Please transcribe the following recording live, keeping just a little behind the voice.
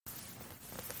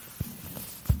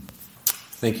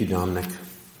Thank you, Dominic.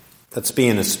 Let's be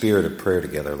in a spirit of prayer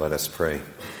together. Let us pray.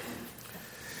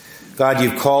 God,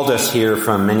 you've called us here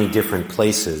from many different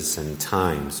places and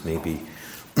times. Maybe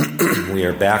we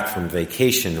are back from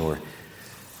vacation, or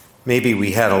maybe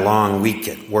we had a long week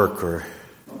at work, or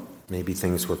maybe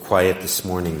things were quiet this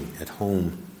morning at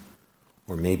home,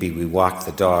 or maybe we walked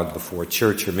the dog before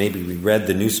church, or maybe we read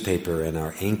the newspaper and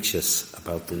are anxious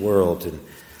about the world. And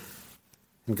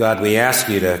God, we ask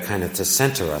you to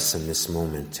center us in this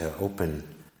moment, to open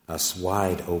us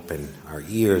wide open, our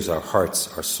ears, our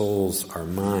hearts, our souls, our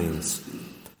minds,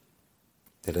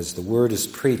 that as the word is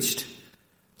preached,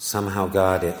 somehow,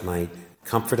 God, it might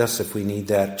comfort us if we need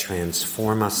that,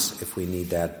 transform us if we need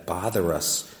that, bother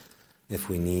us if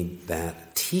we need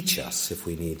that, teach us if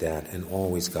we need that, and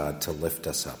always, God, to lift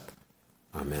us up.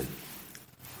 Amen.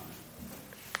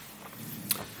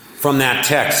 From that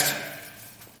text,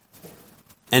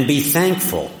 and be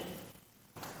thankful.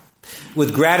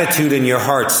 With gratitude in your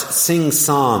hearts, sing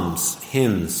psalms,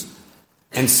 hymns,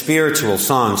 and spiritual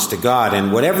songs to God.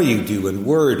 And whatever you do in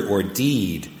word or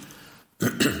deed,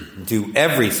 do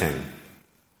everything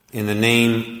in the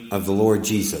name of the Lord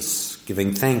Jesus,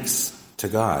 giving thanks to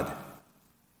God.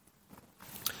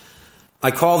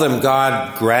 I call them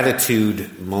God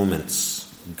gratitude moments.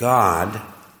 God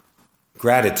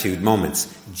gratitude moments.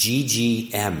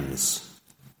 GGMs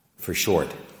for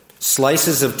short.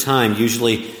 Slices of time,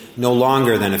 usually no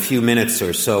longer than a few minutes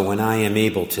or so, when I am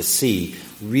able to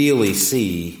really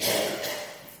see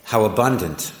how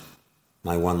abundant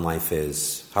my one life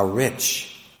is, how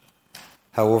rich,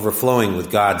 how overflowing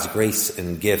with God's grace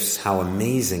and gifts, how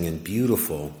amazing and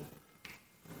beautiful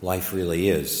life really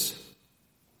is.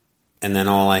 And then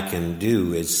all I can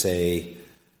do is say,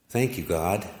 thank you,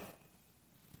 God.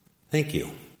 Thank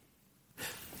you.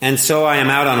 And so I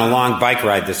am out on a long bike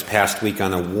ride this past week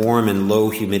on a warm and low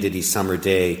humidity summer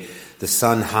day, the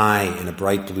sun high in a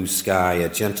bright blue sky, a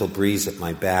gentle breeze at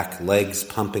my back, legs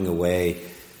pumping away,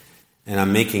 and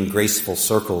I'm making graceful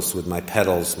circles with my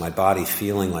pedals, my body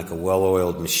feeling like a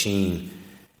well-oiled machine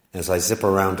as I zip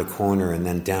around a corner and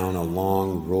then down a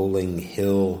long rolling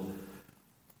hill,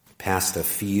 past a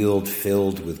field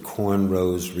filled with corn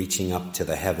rows reaching up to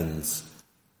the heavens.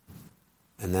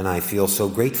 And then I feel so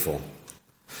grateful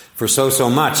for so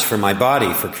much, for my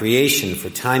body, for creation, for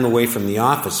time away from the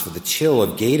office, for the chill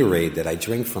of Gatorade that I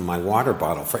drink from my water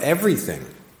bottle, for everything.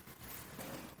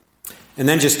 And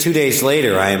then just 2 days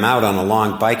later, I am out on a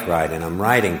long bike ride and I'm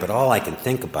riding, but all I can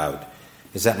think about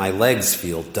is that my legs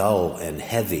feel dull and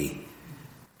heavy.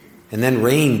 And then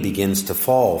rain begins to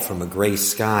fall from a gray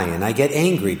sky, and I get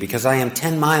angry because I am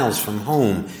 10 miles from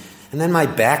home, and then my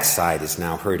backside is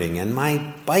now hurting, and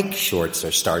my bike shorts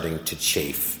are starting to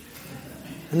chafe.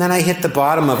 And then I hit the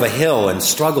bottom of a hill and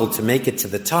struggle to make it to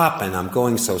the top, and I'm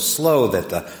going so slow that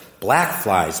the black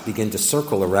flies begin to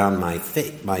circle around my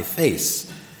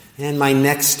face, and my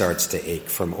neck starts to ache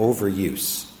from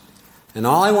overuse. And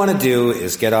all I want to do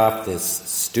is get off this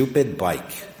stupid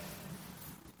bike.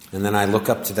 And then I look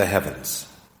up to the heavens,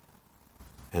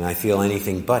 and I feel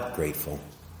anything but grateful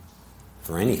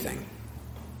for anything.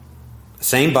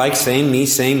 Same bike, same me,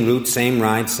 same route, same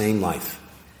ride, same life.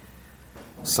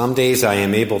 Some days I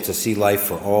am able to see life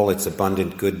for all its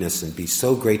abundant goodness and be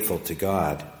so grateful to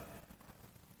God.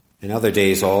 And other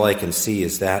days all I can see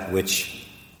is that which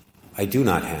I do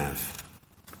not have,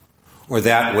 or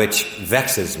that which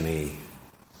vexes me.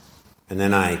 And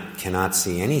then I cannot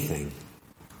see anything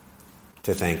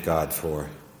to thank God for.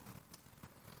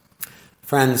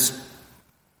 Friends,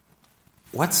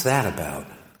 what's that about?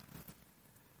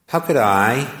 How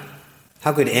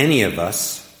could any of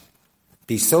us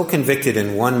be so convicted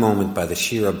in one moment by the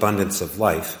sheer abundance of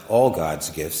life, all God's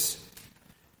gifts,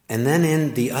 and then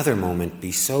in the other moment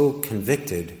be so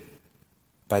convicted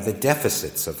by the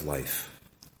deficits of life,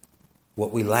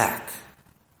 what we lack,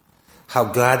 how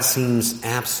God seems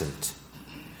absent,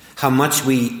 how much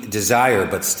we desire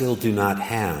but still do not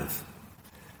have?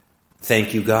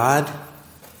 Thank you, God?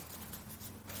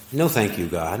 No, thank you,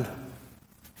 God.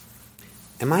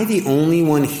 Am I the only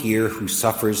one here who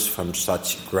suffers from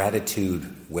such gratitude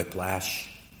whiplash?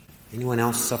 Anyone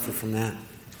else suffer from that?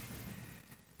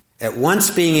 At once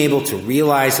being able to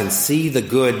realize and see the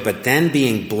good, but then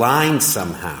being blind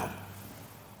somehow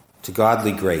to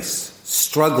godly grace,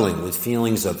 struggling with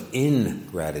feelings of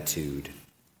ingratitude.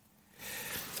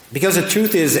 Because the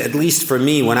truth is, at least for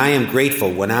me, when I am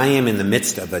grateful, when I am in the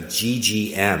midst of a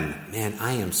GGM, man,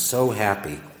 I am so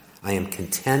happy. I am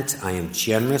content, I am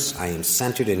generous, I am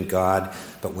centered in God.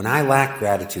 But when I lack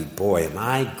gratitude, boy, am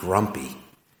I grumpy.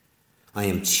 I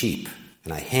am cheap,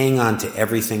 and I hang on to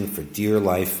everything for dear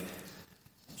life,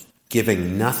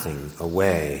 giving nothing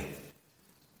away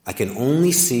I can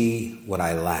only see what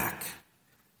I lack,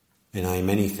 and I am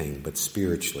anything but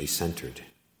spiritually centered.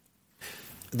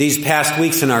 These past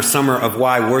weeks in our Summer of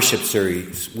Why Worship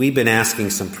series, we've been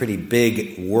asking some pretty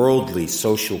big, worldly,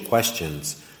 social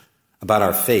questions about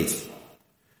our faith.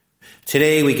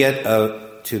 Today we get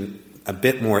to a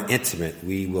bit more intimate.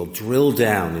 We will drill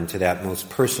down into that most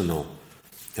personal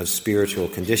of spiritual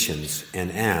conditions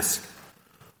and ask,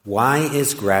 why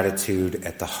is gratitude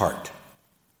at the heart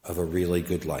of a really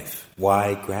good life?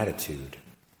 Why gratitude?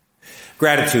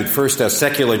 Gratitude, first, a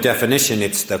secular definition,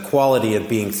 it's the quality of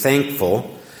being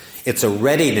thankful. It's a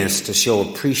readiness to show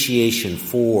appreciation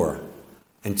for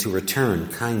and to return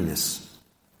kindness.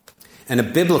 And a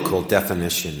biblical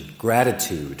definition,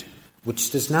 gratitude,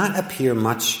 which does not appear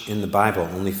much in the Bible,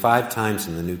 only 5 times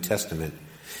in the New Testament.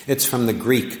 It's from the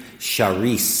Greek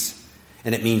charis,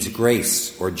 and it means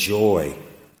grace or joy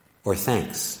or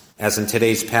thanks, as in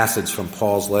today's passage from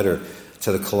Paul's letter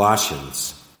to the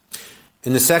Colossians.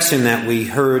 In the section that we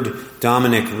heard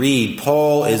Dominic read,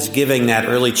 Paul is giving that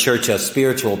early church a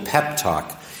spiritual pep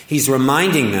talk. He's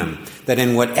reminding them that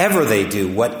in whatever they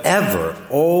do,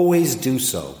 always do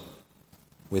so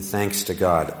with thanks to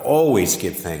God. Always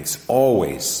give thanks.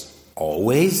 Always.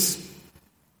 Always?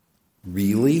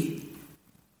 Really?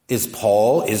 Is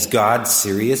God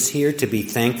serious here to be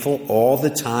thankful all the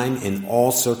time in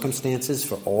all circumstances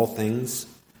for all things?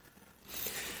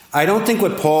 I don't think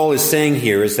what Paul is saying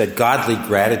here is that godly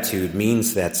gratitude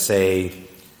means that, say,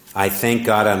 I thank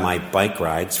God on my bike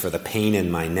rides for the pain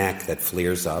in my neck that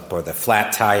flares up, or the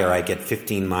flat tire I get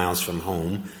 15 miles from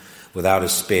home without a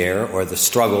spare, or the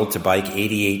struggle to bike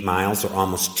 88 miles or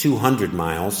almost 200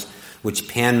 miles, which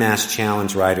Pan Mass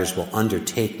Challenge riders will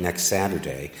undertake next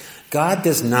Saturday. God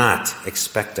does not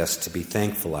expect us to be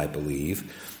thankful, I believe,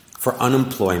 for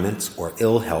unemployment or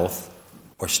ill health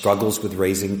or struggles with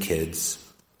raising kids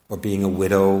or being a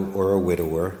widow or a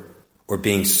widower or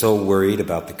being so worried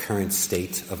about the current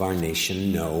state of our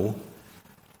nation. No.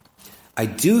 I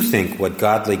do think what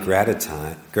godly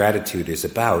gratitude is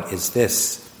about is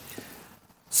this.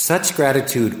 Such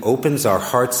gratitude opens our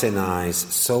hearts and eyes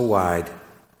so wide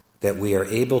that we are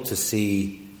able to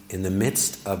see in the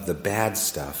midst of the bad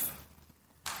stuff,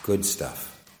 good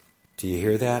stuff. Do you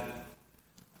hear that?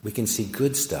 We can see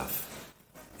good stuff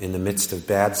in the midst of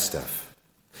bad stuff.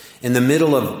 In the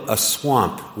middle of a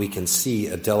swamp, we can see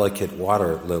a delicate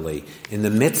water lily. In the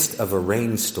midst of a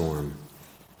rainstorm,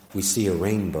 we see a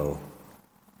rainbow.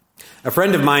 A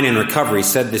friend of mine in recovery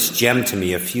said this gem to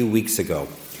me a few weeks ago.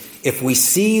 If we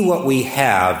see what we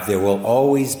have, there will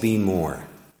always be more.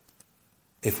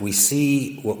 If we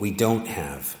see what we don't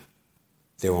have,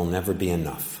 there will never be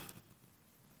enough.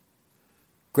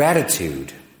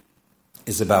 Gratitude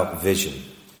is about vision,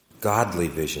 godly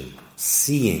vision,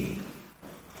 seeing,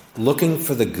 looking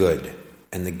for the good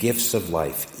and the gifts of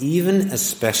life, even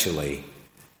especially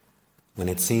when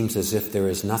it seems as if there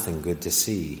is nothing good to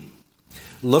see.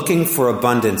 Looking for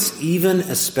abundance, even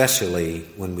especially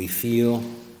when we feel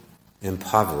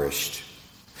impoverished.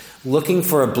 Looking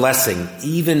for a blessing,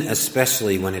 even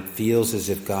especially when it feels as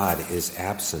if God is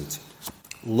absent.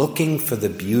 Looking for the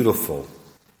beautiful,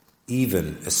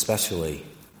 even especially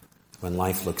when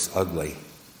life looks ugly.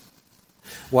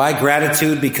 Why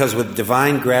gratitude? Because with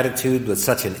divine gratitude, with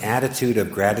such an attitude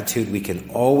of gratitude, we can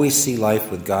always see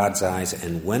life with God's eyes,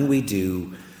 and when we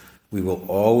do, we will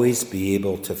always be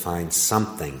able to find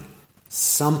something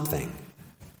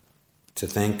to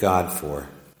thank God for.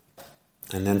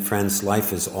 And then, friends,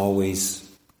 life is always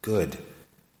good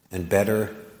and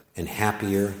better and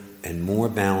happier and more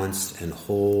balanced and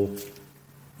whole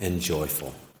and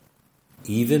joyful,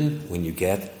 even when you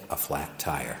get a flat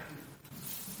tire.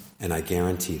 And I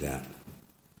guarantee that.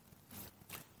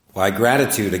 Why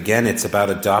gratitude? Again, it's about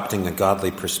adopting a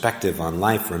godly perspective on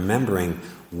life, remembering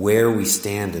where we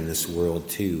stand in this world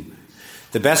too.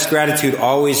 The best gratitude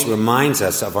always reminds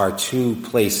us of our true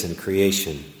place in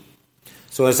creation.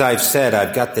 So as I've said,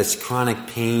 I've got this chronic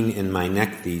pain in my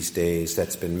neck these days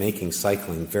that's been making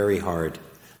cycling very hard,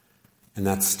 and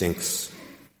that stinks.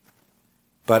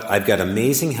 But I've got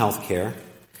amazing health care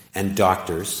and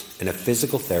doctors and a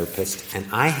physical therapist, and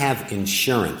I have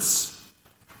insurance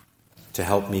to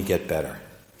help me get better.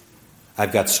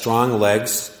 I've got strong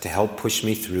legs to help push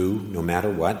me through no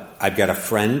matter what. I've got a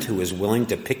friend who is willing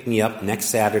to pick me up next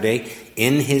Saturday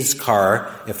in his car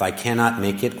if I cannot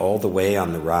make it all the way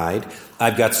on the ride.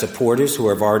 I've got supporters who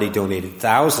have already donated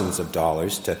thousands of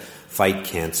dollars to fight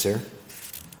cancer.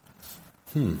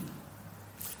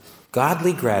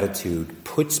 Godly gratitude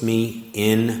puts me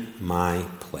in my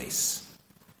place.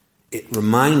 It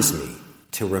reminds me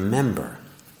to remember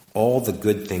all the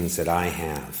good things that I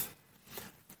have.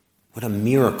 What a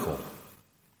miracle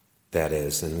that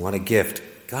is, and what a gift.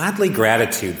 Godly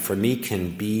gratitude for me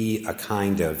can be a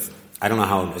kind of, I don't know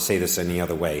how to say this any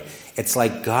other way. It's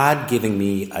like God giving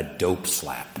me a dope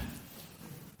slap.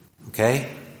 Okay?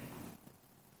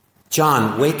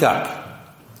 John, wake up.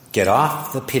 Get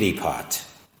off the pity pot.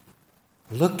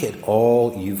 Look at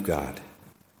all you've got.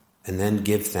 And then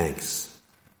give thanks.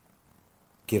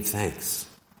 Give thanks.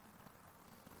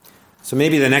 So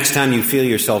maybe the next time you feel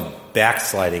yourself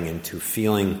backsliding into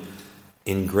feeling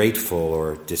ingrateful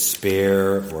or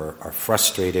despair or are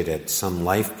frustrated at some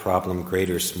life problem, great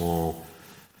or small,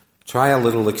 try a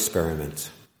little experiment.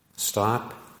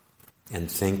 Stop and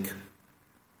think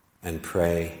and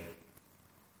pray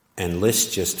and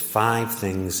list just 5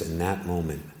 things in that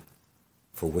moment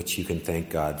for which you can thank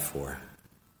God for.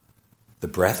 The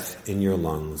breath in your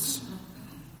lungs,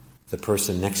 the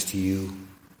person next to you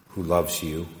who loves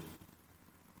you,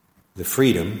 the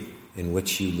freedom in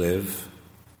which you live,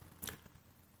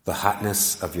 the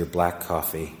hotness of your black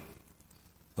coffee,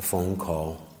 a phone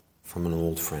call from an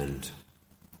old friend.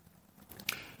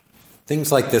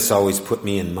 Things like this always put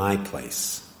me in my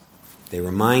place. They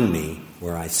remind me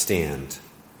where I stand,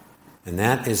 and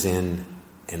that is in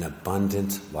an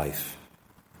abundant life,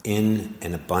 in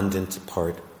an abundant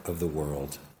part of the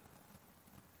world.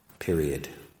 Period.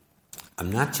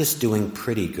 I'm not just doing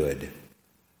pretty good.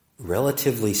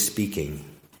 Relatively speaking,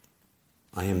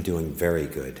 I am doing very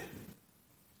good.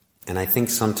 And I think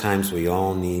sometimes we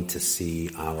all need to see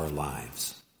our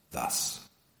lives thus.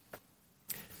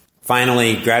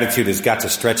 Finally, gratitude has got to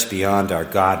stretch beyond our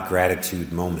God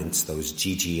gratitude moments, those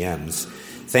GGMs.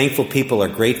 Thankful people are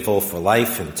grateful for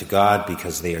life and to God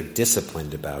because they are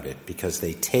disciplined about it, because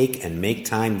they take and make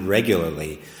time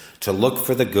regularly to look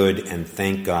for the good and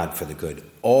thank God for the good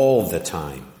all the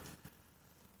time.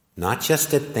 Not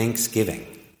just at Thanksgiving,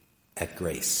 at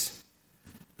grace.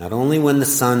 Not only when the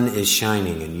sun is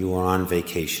shining and you are on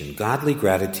vacation. Godly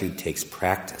gratitude takes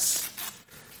practice.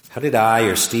 How did I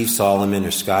or Steve Solomon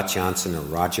or Scott Johnson or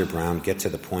Roger Brown get to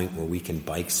the point where we can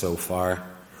bike so far?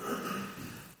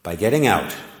 By getting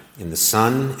out in the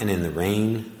sun and in the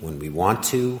rain when we want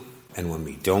to and when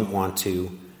we don't want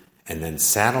to, and then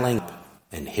saddling up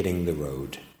and hitting the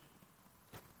road.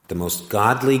 The most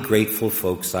godly, grateful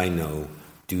folks I know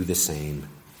do the same.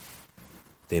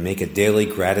 They make a daily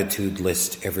gratitude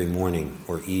list every morning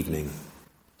or evening.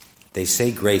 They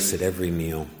say grace at every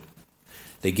meal.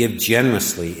 They give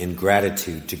generously in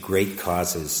gratitude to great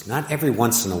causes, not every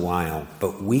once in a while,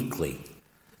 but weekly.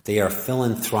 They are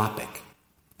philanthropic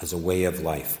as a way of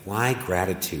life. Why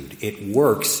gratitude? It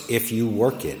works if you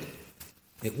work it.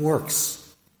 It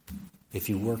works if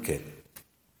you work it.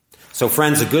 So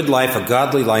friends, a good life, a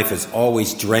godly life is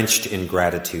always drenched in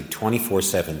gratitude,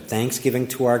 24/7. Thanksgiving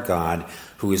to our God,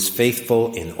 who is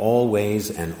faithful in all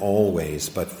ways and always.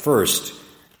 But first,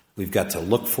 we've got to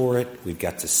look for it, we've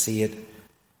got to see it,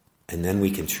 and then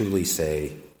we can truly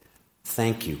say,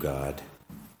 thank you, God.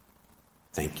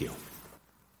 Thank you.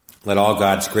 Let all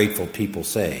God's grateful people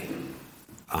say,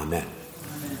 Amen.